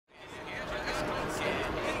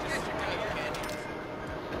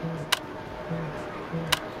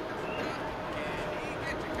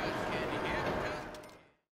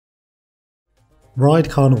Ride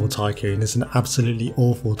Carnival Tycoon is an absolutely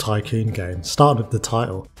awful tycoon game, starting with the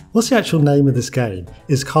title. What's the actual name of this game?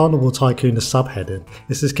 Is Carnival Tycoon a subheading?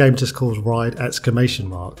 Is this game just called Ride !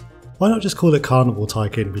 Why not just call it Carnival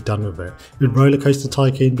Tycoon and be done with it? Would Roller Coaster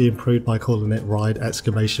Tycoon be improved by calling it Ride !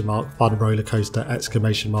 Fun Roller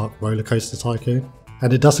Coaster ! Roller Coaster Tycoon?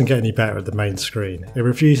 And it doesn't get any better at the main screen. It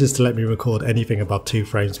refuses to let me record anything above 2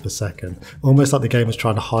 frames per second, almost like the game was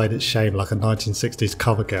trying to hide its shame like a 1960s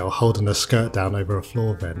cover girl holding her skirt down over a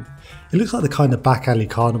floor vent. It looks like the kind of back alley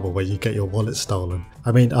carnival where you get your wallet stolen.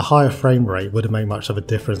 I mean, a higher frame rate wouldn't make much of a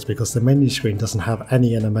difference because the menu screen doesn't have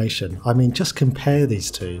any animation. I mean, just compare these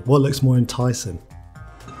two. What looks more enticing?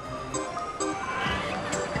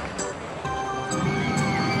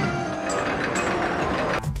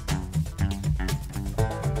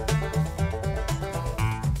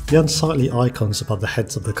 The unsightly icons above the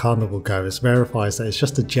heads of the carnival goers verifies that it's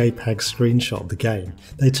just a JPEG screenshot of the game.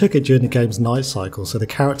 They took it during the game's night cycle, so the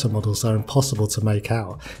character models are impossible to make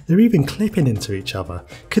out. They're even clipping into each other.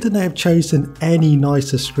 Couldn't they have chosen any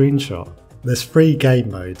nicer screenshot? There's 3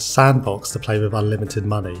 game modes: Sandbox to play with unlimited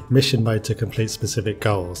money, Mission mode to complete specific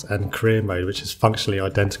goals, and Career mode, which is functionally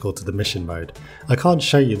identical to the Mission mode. I can't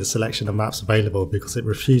show you the selection of maps available because it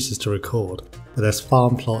refuses to record, but there's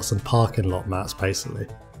farm plots and parking lot maps basically.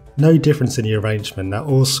 No difference in the arrangement, they're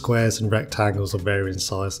all squares and rectangles of varying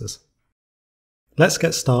sizes. Let's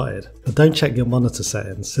get started, but don't check your monitor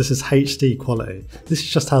settings. This is HD quality. This is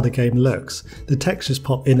just how the game looks. The textures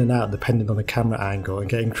pop in and out depending on the camera angle and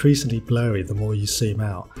get increasingly blurry the more you zoom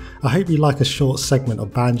out. I hope you like a short segment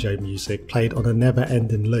of banjo music played on a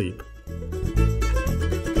never-ending loop.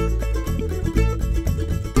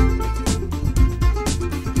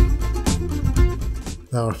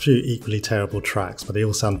 There are a few equally terrible tracks, but they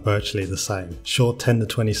all sound virtually the same. Short 10 to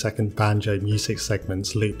 20 second banjo music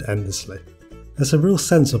segments looped endlessly. There's a real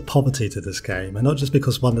sense of poverty to this game, and not just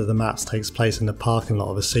because one of the maps takes place in the parking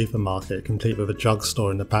lot of a supermarket complete with a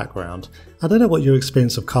drugstore in the background. I don't know what your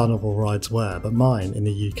experience of carnival rides were, but mine in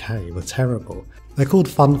the UK were terrible. They're called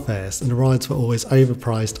fun fairs, and the rides were always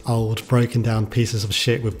overpriced, old, broken down pieces of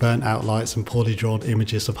shit with burnt out lights and poorly drawn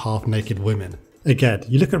images of half naked women. Again,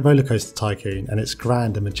 you look at Roller Coaster Tycoon and it's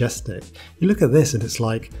grand and majestic. You look at this and it's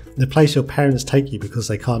like the place your parents take you because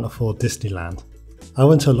they can't afford Disneyland. I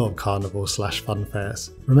went to a lot of carnival/fun fairs.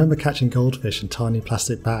 Remember catching goldfish in tiny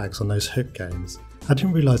plastic bags on those hook games? I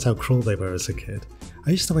didn't realise how cruel they were as a kid. I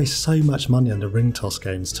used to waste so much money on the ring toss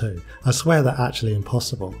games too. I swear they're actually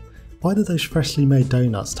impossible. Why do those freshly made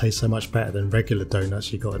donuts taste so much better than regular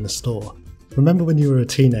donuts you got in the store? Remember when you were a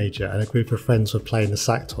teenager and a group of friends were playing the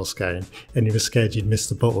sack toss game and you were scared you'd miss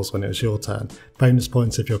the bottles when it was your turn? Bonus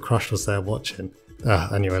points if your crush was there watching.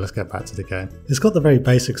 Anyway, let's get back to the game. It's got the very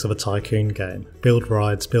basics of a tycoon game. Build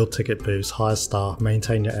rides, build ticket booths, hire staff,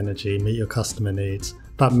 maintain your energy, meet your customer needs.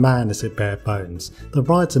 But man is it bare bones. The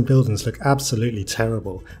rides and buildings look absolutely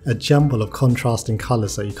terrible. A jumble of contrasting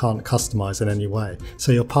colours that you can't customise in any way,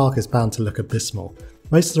 so your park is bound to look abysmal.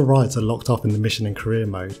 Most of the rides are locked off in the Mission and Career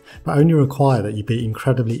mode, but only require that you beat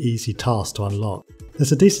incredibly easy tasks to unlock.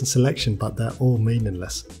 There's a decent selection, but they're all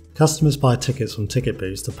meaningless. Customers buy tickets from ticket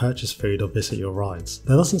booths to purchase food or visit your rides.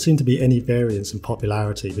 There doesn't seem to be any variance in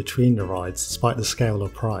popularity between the rides despite the scale or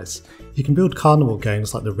price. You can build carnival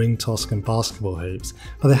games like the ring toss and basketball hoops,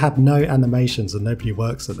 but they have no animations and nobody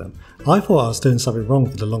works at them. I thought I was doing something wrong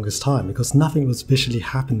for the longest time because nothing was visually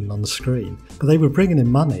happening on the screen, but they were bringing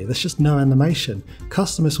in money, there's just no animation.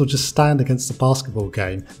 Customers will just stand against the basketball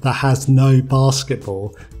game that has no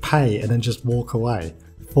basketball, pay and then just walk away.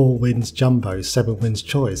 4 wins jumbo, 7 wins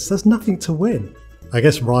choice, there's nothing to win. I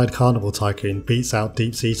guess Ride Carnival Tycoon beats out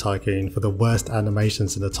Deep Sea Tycoon for the worst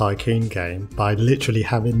animations in the Tycoon game by literally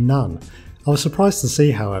having none. I was surprised to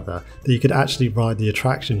see, however, that you could actually ride the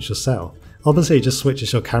attractions yourself. Obviously it just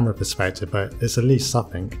switches your camera perspective, but it's at least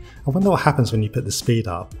something. I wonder what happens when you put the speed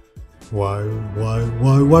up. Whoa,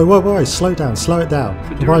 slow down, slow it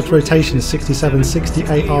down. The ride's rotation is 67,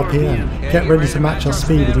 68 RPM. Get ready to match our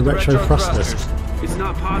speed with the retro thrusters. It's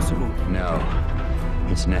not possible. No,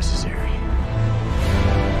 it's necessary.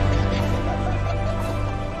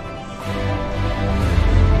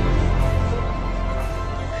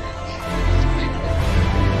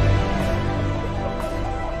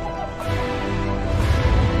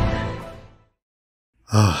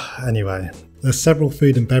 Anyway, there's several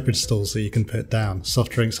food and beverage stalls that you can put down.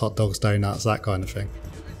 Soft drinks, hot dogs, donuts, that kind of thing.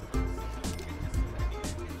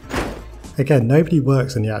 Again, nobody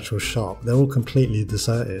works in the actual shop, they're all completely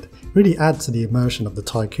deserted. It really adds to the immersion of the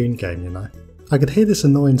Tycoon game, you know. I could hear this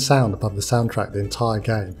annoying sound above the soundtrack the entire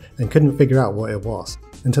game and couldn't figure out what it was,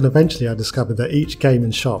 until eventually I discovered that each game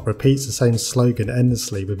and shop repeats the same slogan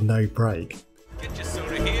endlessly with no break. Get your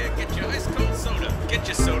soda here, get your ice cold soda. Get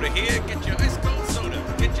your soda here, get your ice cold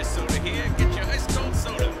soda. Get your soda here, get your ice cold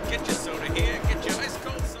soda. Get your soda here, get your ice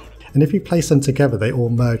cold soda. And if you place them together, they all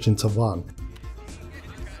merge into one.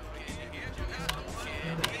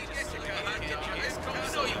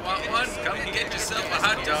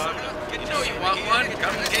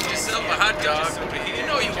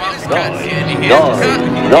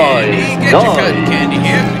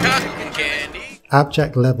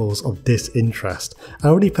 Abject levels of disinterest. I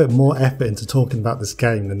already put more effort into talking about this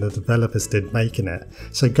game than the developers did making it,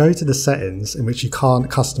 so go to the settings in which you can't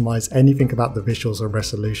customize anything about the visuals or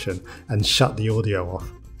resolution and shut the audio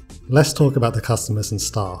off. Let's talk about the customers and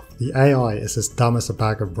staff. The AI is as dumb as a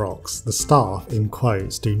bag of rocks. The staff, in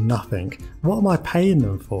quotes, do nothing. What am I paying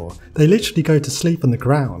them for? They literally go to sleep on the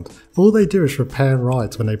ground. All they do is repair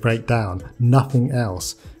rides when they break down, nothing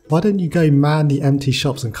else. Why don't you go man the empty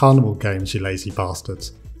shops and carnival games, you lazy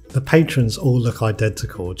bastards? The patrons all look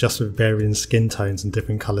identical, just with varying skin tones and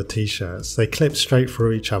different coloured t-shirts. They clip straight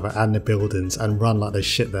through each other and the buildings and run like they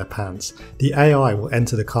shit their pants. The AI will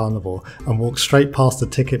enter the carnival and walk straight past the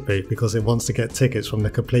ticket booth because it wants to get tickets from the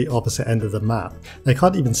complete opposite end of the map. They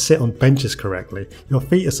can't even sit on benches correctly. Your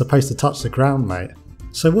feet are supposed to touch the ground, mate.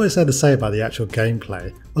 So what is there to say about the actual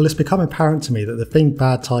gameplay? Well, it's become apparent to me that the thing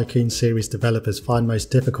bad Tycoon series developers find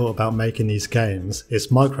most difficult about making these games is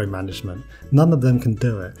micromanagement. None of them can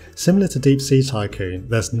do it. Similar to Deep Sea Tycoon,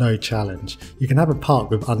 there's no challenge. You can have a park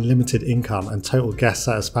with unlimited income and total guest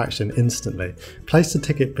satisfaction instantly. Place the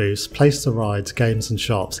ticket booths, place the rides, games and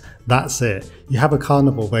shops, that's it. You have a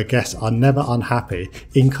carnival where guests are never unhappy,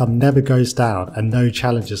 income never goes down and no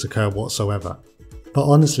challenges occur whatsoever. But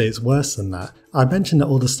honestly, it's worse than that. I mentioned that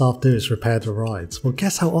all the staff do is repair the rides. Well,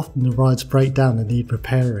 guess how often the rides break down and need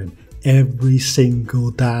repairing? Every single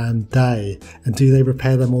damn day. And do they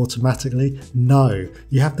repair them automatically? No.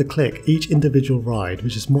 You have to click each individual ride,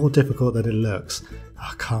 which is more difficult than it looks.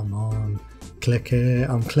 Oh, come on. Click it.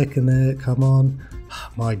 I'm clicking it. Come on. Oh,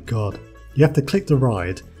 my God. You have to click the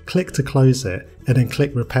ride, click to close it, and then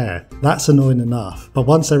click repair. That's annoying enough, but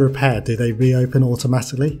once they're repaired, do they reopen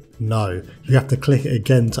automatically? No, you have to click it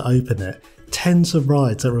again to open it. Tens of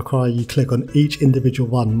rides that require you click on each individual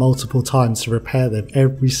one multiple times to repair them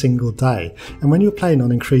every single day. And when you're playing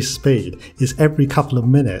on increased speed, it's every couple of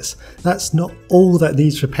minutes. That's not all that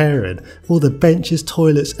needs repairing. All the benches,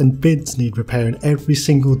 toilets and bins need repairing every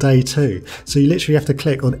single day too. So you literally have to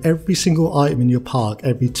click on every single item in your park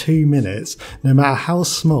every 2 minutes, no matter how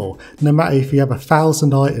small, no matter if you have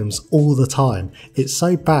 1,000 items all the time. It's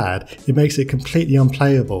so bad, it makes it completely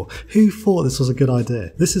unplayable. Who thought this was a good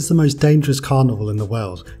idea? This is the most dangerous carnival in the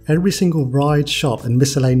world. Every single ride, shop and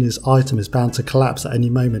miscellaneous item is bound to collapse at any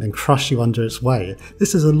moment and crush you under its weight.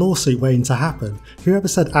 This is a lawsuit waiting to happen. Whoever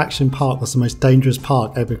said Action Park was the most dangerous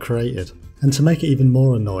park ever created? And to make it even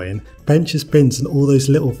more annoying, benches, bins and all those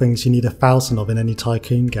little things you need 1,000 of in any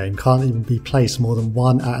Tycoon game can't even be placed more than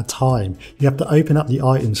one at a time. You have to open up the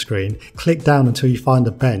item screen, click down until you find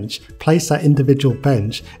a bench, place that individual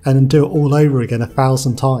bench and then do it all over again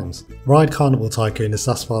 1,000 times. Ride Carnival Tycoon is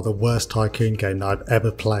thus far the worst Tycoon game that I've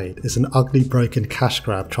ever played. It's an ugly broken cash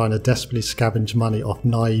grab trying to desperately scavenge money off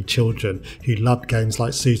naive children who loved games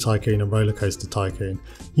like Zoo Tycoon and Roller Coaster Tycoon.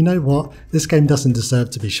 You know what? This game doesn't deserve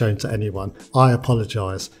to be shown to anyone. I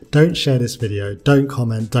apologise. Don't share this video, don't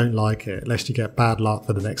comment, don't like it, lest you get bad luck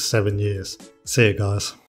for the next 7 years. See you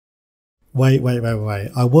guys. Wait.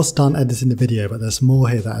 I was done editing the video, but there's more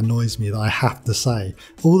here that annoys me that I have to say.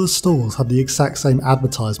 All the stalls have the exact same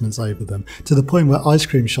advertisements over them, to the point where ice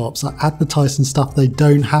cream shops are advertising stuff they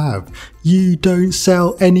don't have. You don't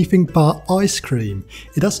sell anything but ice cream.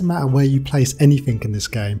 It doesn't matter where you place anything in this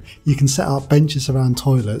game. You can set up benches around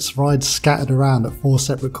toilets, rides scattered around at 4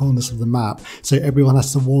 separate corners of the map, so everyone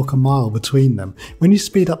has to walk a mile between them. When you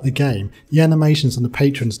speed up the game, the animations on the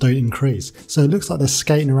patrons don't increase, so it looks like they're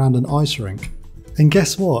skating around an ice rink. And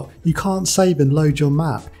guess what? You can't save and load your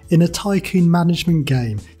map. In a Tycoon management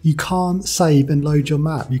game, you can't save and load your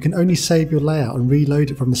map. You can only save your layout and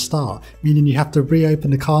reload it from the start, meaning you have to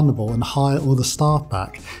reopen the carnival and hire all the staff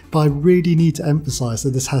back. But I really need to emphasise that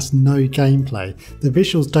this has no gameplay. The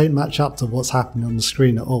visuals don't match up to what's happening on the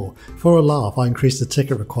screen at all. For a laugh, I increased the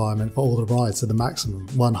ticket requirement for all the rides to the maximum,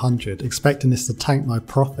 100, expecting this to tank my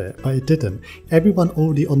profit, but it didn't. Everyone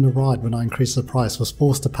already on the ride when I increased the price was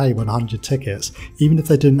forced to pay 100 tickets, even if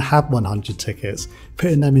they didn't have 100 tickets,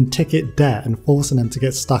 putting them in ticket debt and forcing them to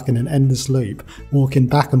get stuck in an endless loop, walking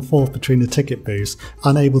back and forth between the ticket booths,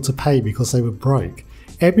 unable to pay because they were broke.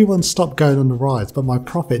 Everyone stopped going on the rides, but my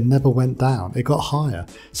profit never went down, it got higher.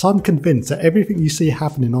 So I'm convinced that everything you see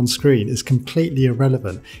happening on screen is completely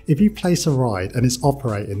irrelevant. If you place a ride and it's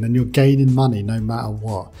operating, then you're gaining money no matter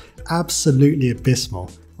what. Absolutely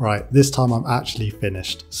abysmal. Right, this time I'm actually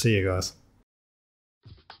finished. See you guys.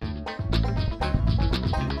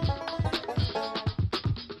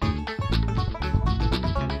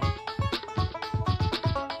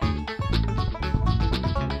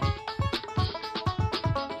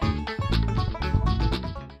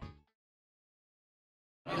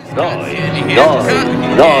 Candy here,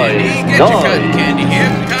 cotton candy, get your cotton candy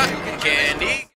here,